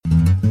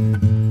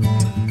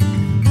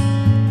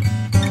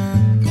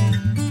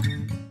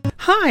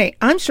Hi,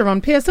 I'm Sharon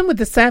Pearson with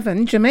the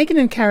 7 Jamaican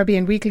and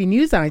Caribbean weekly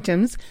news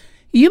items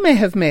you may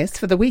have missed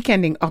for the week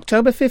ending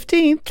October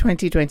 15th,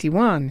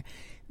 2021.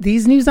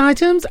 These news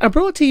items are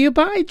brought to you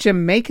by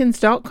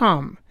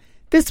Jamaicans.com.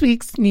 This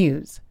week's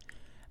news.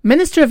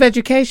 Minister of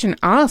Education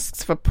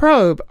asks for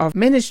probe of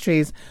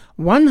Ministry's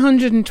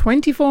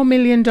 $124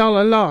 million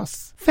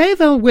loss.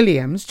 Fayval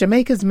Williams,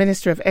 Jamaica's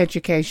Minister of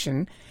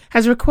Education,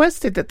 has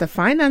requested that the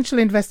Financial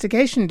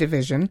Investigation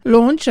Division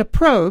launch a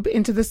probe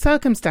into the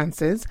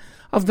circumstances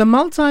of the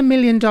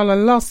multi-million-dollar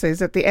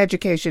losses at the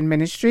Education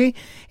Ministry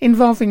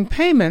involving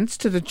payments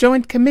to the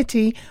Joint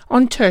Committee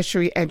on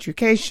Tertiary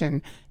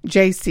Education,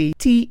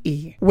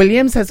 JCTE.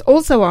 Williams has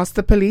also asked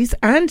the police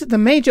and the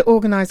Major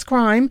Organised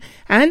Crime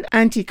and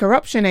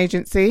Anti-Corruption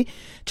Agency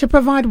to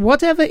provide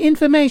whatever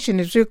information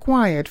is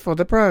required for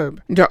the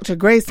probe. Dr.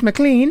 Grace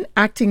McLean,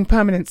 Acting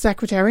Permanent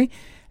Secretary,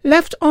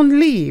 left on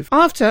leave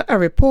after a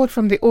report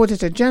from the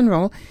Auditor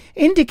General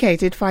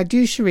indicated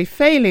fiduciary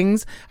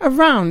failings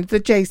around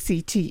the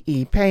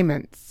JCTE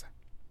payments.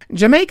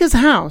 Jamaica's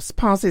House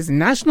passes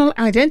National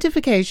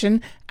Identification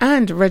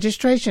and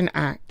Registration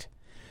Act.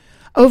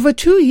 Over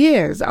 2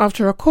 years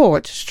after a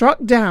court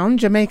struck down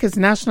Jamaica's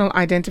National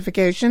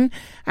Identification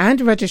and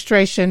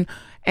Registration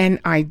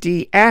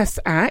NIDS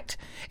Act,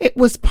 it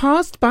was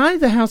passed by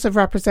the House of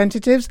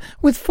Representatives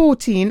with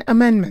 14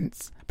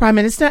 amendments. Prime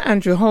Minister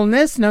Andrew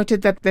Holness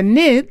noted that the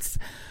NIDS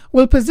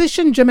will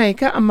position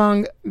Jamaica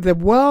among the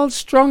world's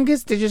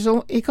strongest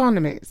digital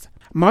economies.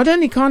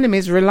 Modern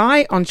economies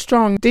rely on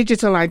strong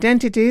digital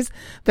identities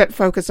that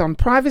focus on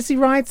privacy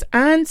rights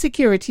and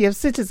security of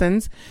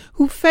citizens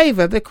who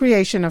favor the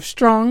creation of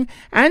strong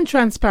and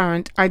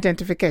transparent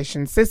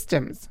identification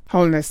systems.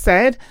 Holness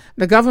said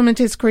the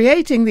government is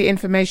creating the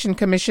Information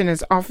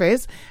Commissioner's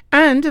Office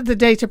and the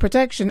Data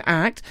Protection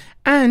Act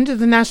and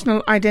the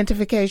National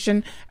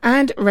Identification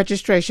and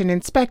Registration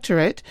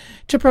Inspectorate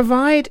to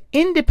provide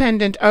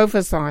independent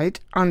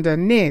oversight under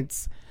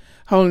NIDS.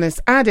 Holness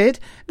added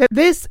that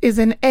this is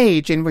an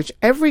age in which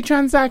every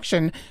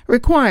transaction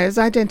requires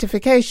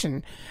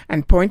identification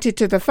and pointed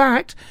to the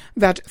fact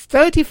that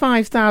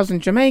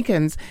 35,000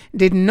 Jamaicans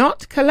did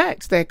not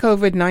collect their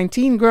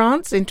COVID-19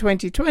 grants in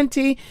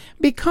 2020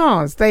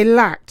 because they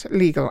lacked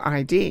legal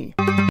ID.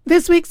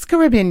 This week's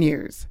Caribbean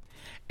news.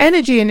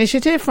 Energy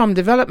initiative from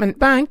Development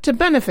Bank to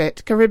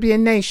benefit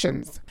Caribbean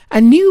nations. A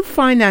new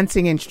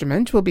financing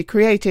instrument will be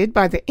created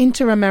by the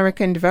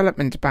Inter-American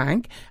Development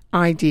Bank,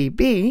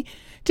 IDB,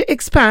 to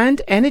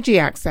expand energy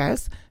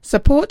access,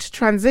 support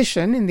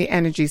transition in the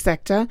energy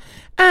sector,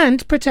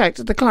 and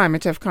protect the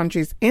climate of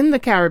countries in the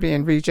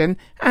Caribbean region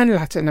and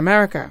Latin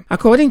America.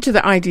 According to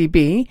the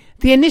IDB,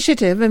 the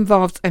initiative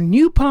involves a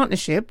new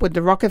partnership with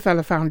the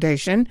Rockefeller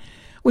Foundation,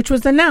 which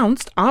was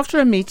announced after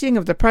a meeting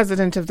of the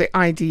president of the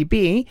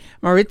IDB,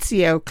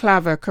 Maurizio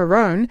Claver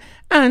Carone,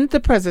 and the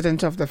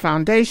president of the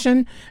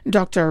foundation,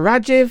 Dr.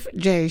 Rajiv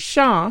J.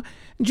 Shah,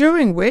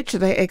 during which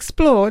they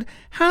explored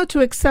how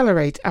to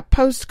accelerate a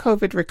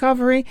post-COVID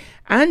recovery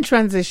and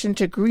transition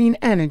to green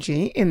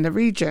energy in the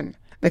region.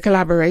 The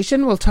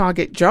collaboration will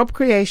target job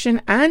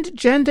creation and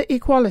gender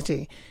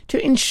equality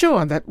to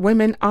ensure that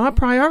women are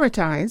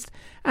prioritized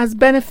as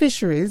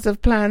beneficiaries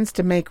of plans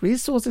to make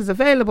resources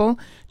available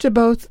to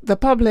both the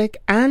public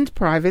and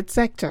private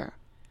sector.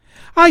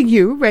 Are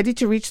you ready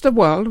to reach the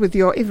world with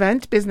your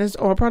event, business,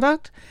 or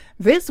product?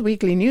 This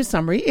weekly news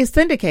summary is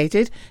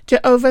syndicated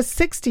to over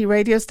 60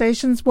 radio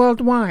stations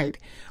worldwide.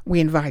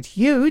 We invite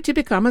you to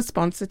become a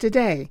sponsor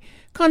today.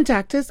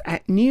 Contact us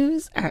at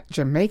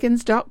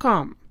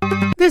news@jamaicans.com.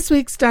 This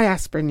week's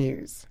Diaspora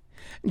News.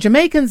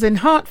 Jamaicans in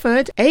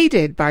Hartford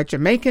aided by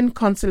Jamaican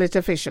consulate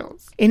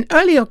officials. In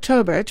early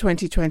October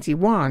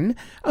 2021,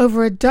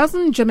 over a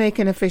dozen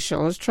Jamaican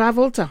officials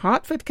traveled to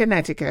Hartford,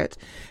 Connecticut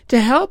to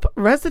help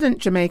resident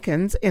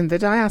Jamaicans in the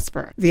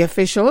diaspora. The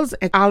officials,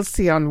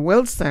 Alcyon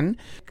Wilson,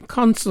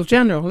 Consul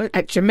General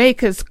at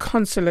Jamaica's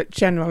Consulate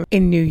General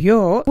in New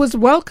York, was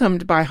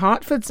welcomed by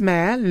Hartford's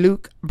Mayor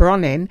Luke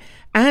Bronin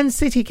and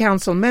City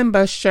Council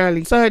member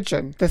Shirley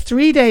Surgeon. The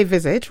 3-day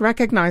visit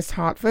recognized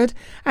Hartford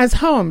as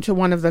home to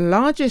one of the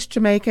largest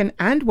Jamaican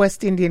and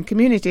West Indian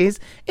communities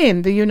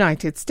in the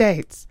United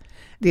States.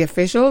 The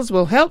officials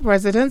will help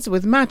residents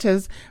with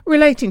matters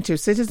relating to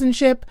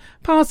citizenship,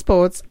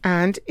 passports,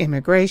 and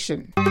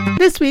immigration.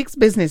 This week's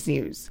business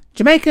news.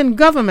 Jamaican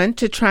government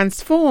to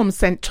transform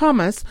St.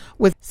 Thomas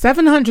with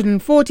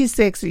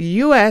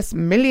 $746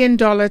 million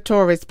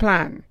tourist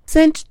plan.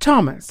 St.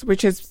 Thomas,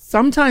 which has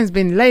sometimes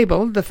been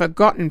labeled the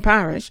forgotten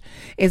parish,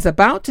 is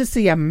about to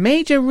see a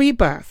major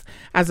rebirth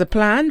as a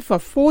plan for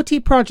 40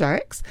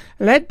 projects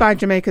led by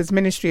Jamaica's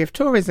Ministry of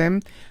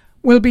Tourism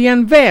will be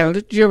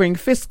unveiled during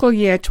fiscal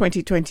year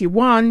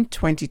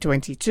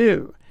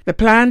 2021-2022. The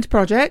planned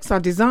projects are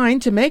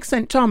designed to make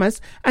St.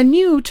 Thomas a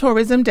new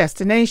tourism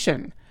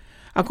destination.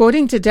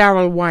 According to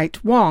Daryl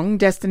White Wong,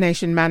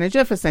 destination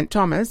manager for St.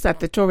 Thomas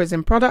at the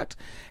Tourism Product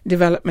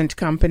Development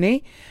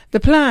Company, the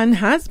plan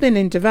has been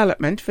in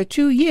development for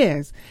 2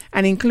 years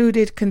and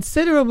included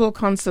considerable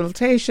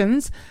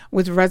consultations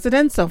with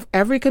residents of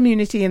every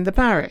community in the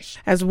parish,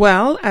 as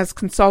well as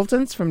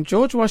consultants from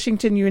George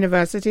Washington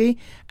University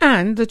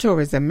and the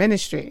Tourism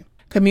Ministry.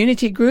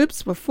 Community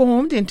groups were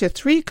formed into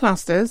 3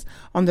 clusters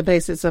on the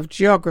basis of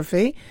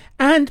geography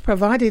and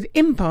provided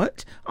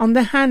input on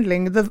the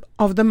handling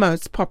of the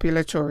most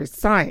popular tourist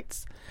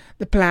sites.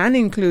 The plan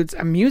includes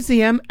a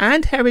museum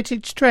and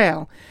heritage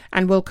trail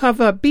and will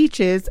cover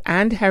beaches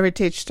and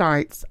heritage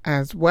sites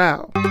as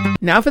well.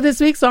 Now for this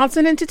week's arts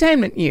and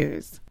entertainment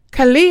news.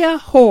 Kalia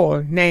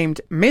Hall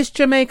named Miss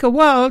Jamaica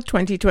World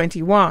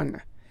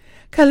 2021.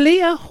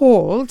 Kalia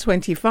Hall,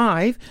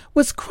 25,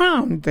 was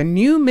crowned the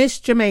new Miss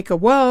Jamaica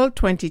World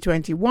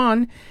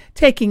 2021,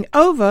 taking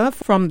over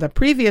from the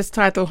previous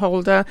title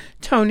holder,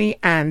 Tony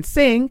Ann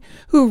Singh,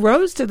 who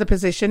rose to the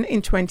position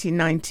in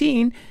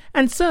 2019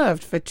 and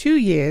served for 2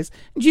 years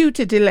due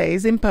to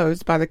delays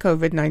imposed by the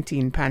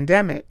COVID-19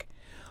 pandemic.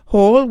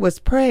 Hall was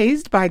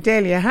praised by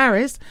Dahlia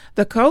Harris,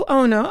 the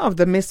co-owner of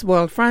the Miss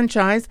World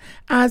franchise,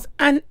 as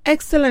an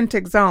excellent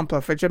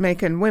example for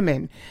Jamaican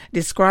women,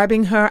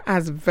 describing her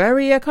as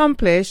very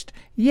accomplished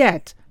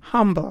yet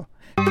humble.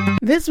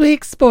 This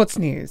week's sports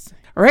news.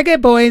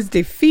 Reggae Boys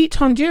defeat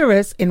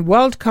Honduras in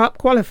World Cup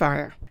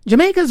qualifier.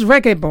 Jamaica's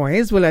Reggae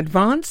Boys will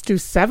advance to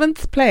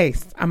 7th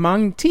place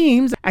among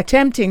teams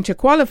attempting to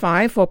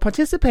qualify for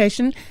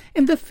participation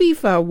in the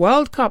FIFA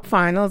World Cup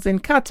finals in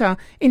Qatar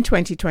in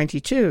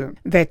 2022.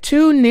 Their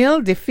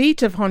 2-0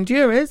 defeat of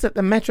Honduras at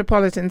the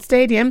Metropolitan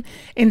Stadium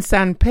in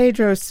San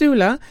Pedro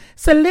Sula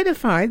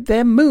solidified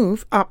their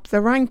move up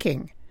the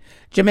ranking.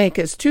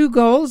 Jamaica's 2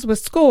 goals were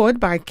scored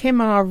by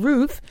Kemar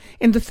Ruth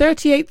in the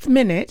 38th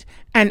minute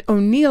and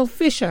O'Neill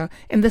Fisher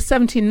in the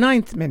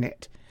 79th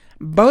minute.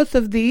 Both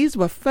of these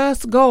were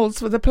first goals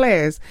for the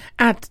players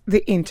at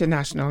the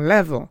international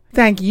level.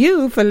 Thank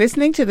you for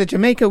listening to the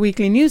Jamaica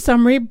Weekly News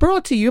Summary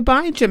brought to you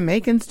by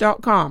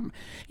Jamaicans.com.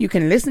 You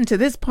can listen to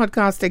this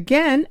podcast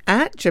again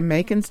at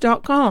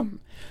Jamaicans.com.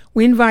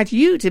 We invite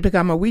you to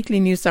become a Weekly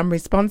News Summary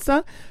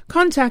sponsor.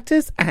 Contact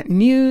us at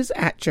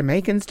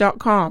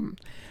news@Jamaicans.com.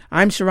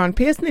 I'm Sharon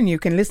Pearson, and you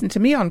can listen to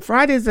me on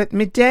Fridays at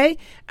midday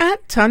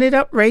at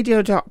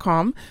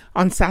TurnItUpRadio.com,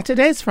 on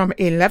Saturdays from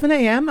 11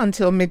 a.m.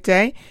 until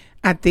midday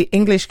at the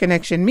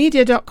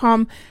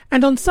EnglishConnectionMedia.com,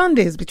 and on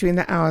Sundays between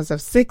the hours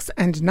of 6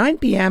 and 9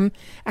 p.m.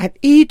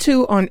 at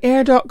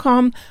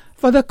e2onair.com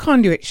for The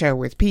Conduit Show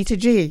with Peter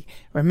G.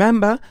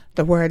 Remember,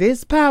 the word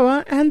is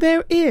power, and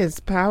there is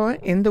power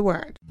in the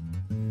word.